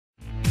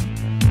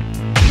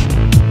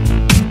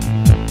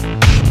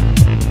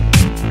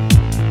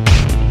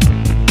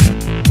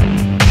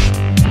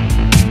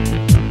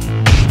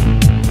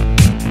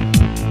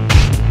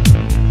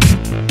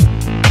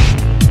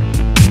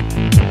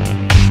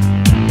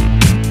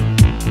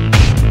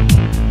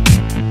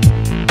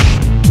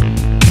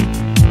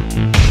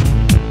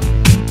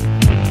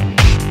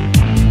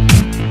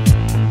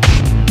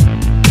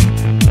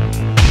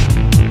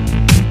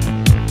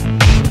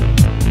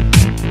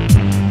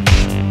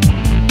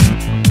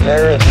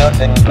There is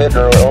nothing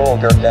bigger or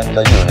older than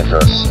the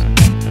universe.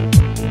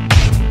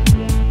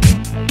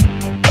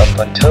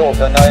 Up until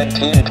the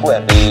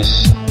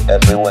 1920s,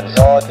 everyone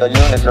thought the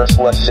universe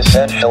was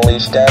essentially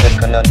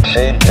static and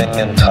unchanging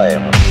in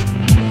time.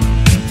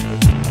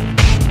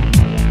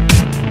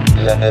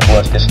 Then it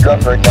was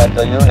discovered that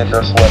the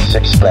universe was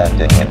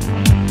expanding.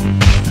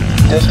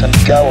 Distant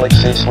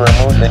galaxies were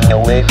moving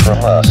away from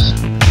us.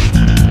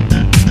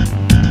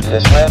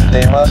 This meant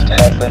they must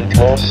have been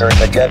closer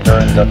together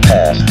in the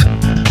past.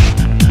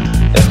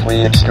 If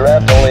we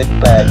extrapolate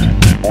back,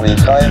 we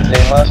find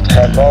they must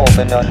have all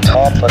been on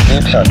top of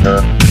each other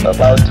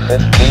about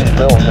 15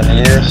 billion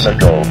years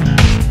ago.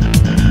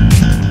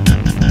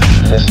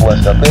 This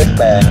was the Big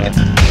Bang,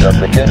 the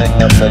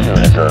beginning of the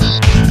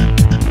universe.